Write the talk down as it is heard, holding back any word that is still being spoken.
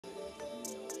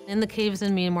In the caves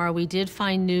in Myanmar, we did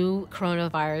find new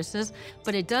coronaviruses,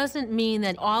 but it doesn't mean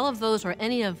that all of those or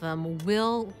any of them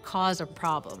will cause a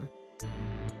problem.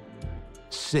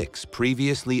 6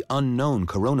 previously unknown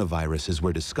coronaviruses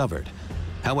were discovered.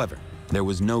 However, there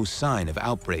was no sign of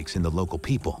outbreaks in the local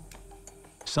people.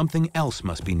 Something else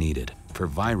must be needed for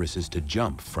viruses to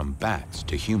jump from bats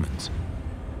to humans.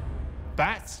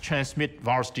 Bats transmit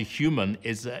virus to human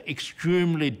is an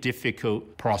extremely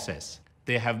difficult process.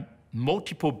 They have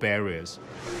multiple barriers.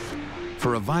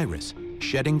 For a virus,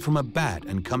 shedding from a bat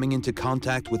and coming into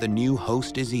contact with a new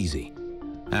host is easy.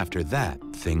 After that,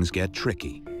 things get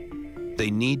tricky.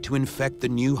 They need to infect the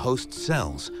new host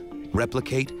cells,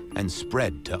 replicate, and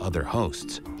spread to other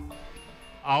hosts.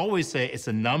 I always say it's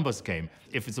a numbers game.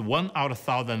 If it's 1 out of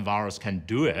 1,000 virus can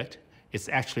do it, it's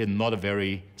actually not a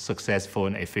very successful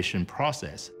and efficient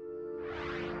process.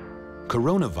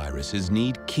 Coronaviruses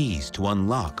need keys to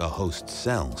unlock a host's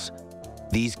cells.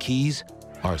 These keys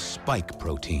are spike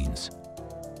proteins.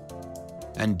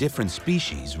 And different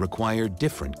species require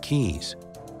different keys.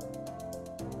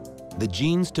 The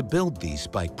genes to build these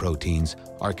spike proteins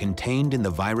are contained in the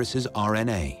virus's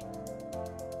RNA.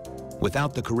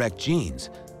 Without the correct genes,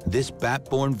 this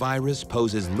bat-borne virus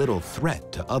poses little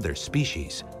threat to other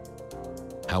species.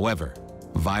 However,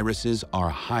 viruses are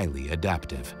highly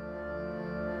adaptive.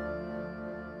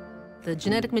 The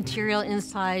genetic material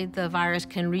inside the virus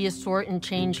can reassort and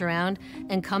change around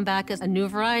and come back as a new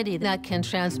variety that can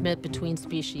transmit between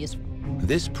species.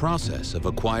 This process of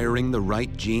acquiring the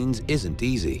right genes isn't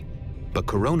easy, but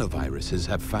coronaviruses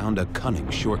have found a cunning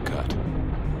shortcut.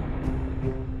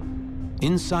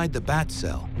 Inside the bat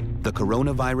cell, the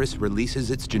coronavirus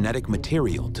releases its genetic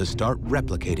material to start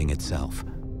replicating itself.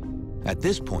 At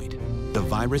this point, the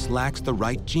virus lacks the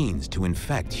right genes to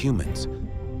infect humans.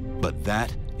 But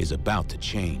that is about to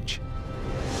change.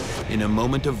 In a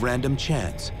moment of random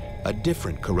chance, a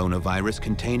different coronavirus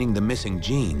containing the missing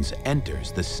genes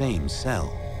enters the same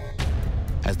cell.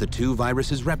 As the 2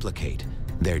 viruses replicate,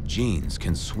 their genes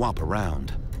can swap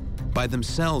around. By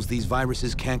themselves, these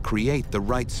viruses can't create the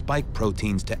right spike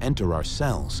proteins to enter our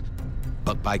cells.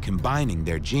 But by combining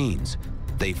their genes,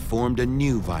 they formed a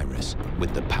new virus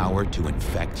with the power to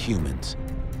infect humans.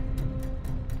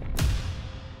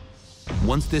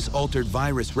 Once this altered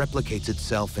virus replicates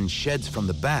itself and sheds from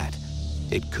the bat,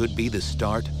 it could be the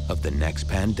start of the next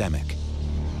pandemic.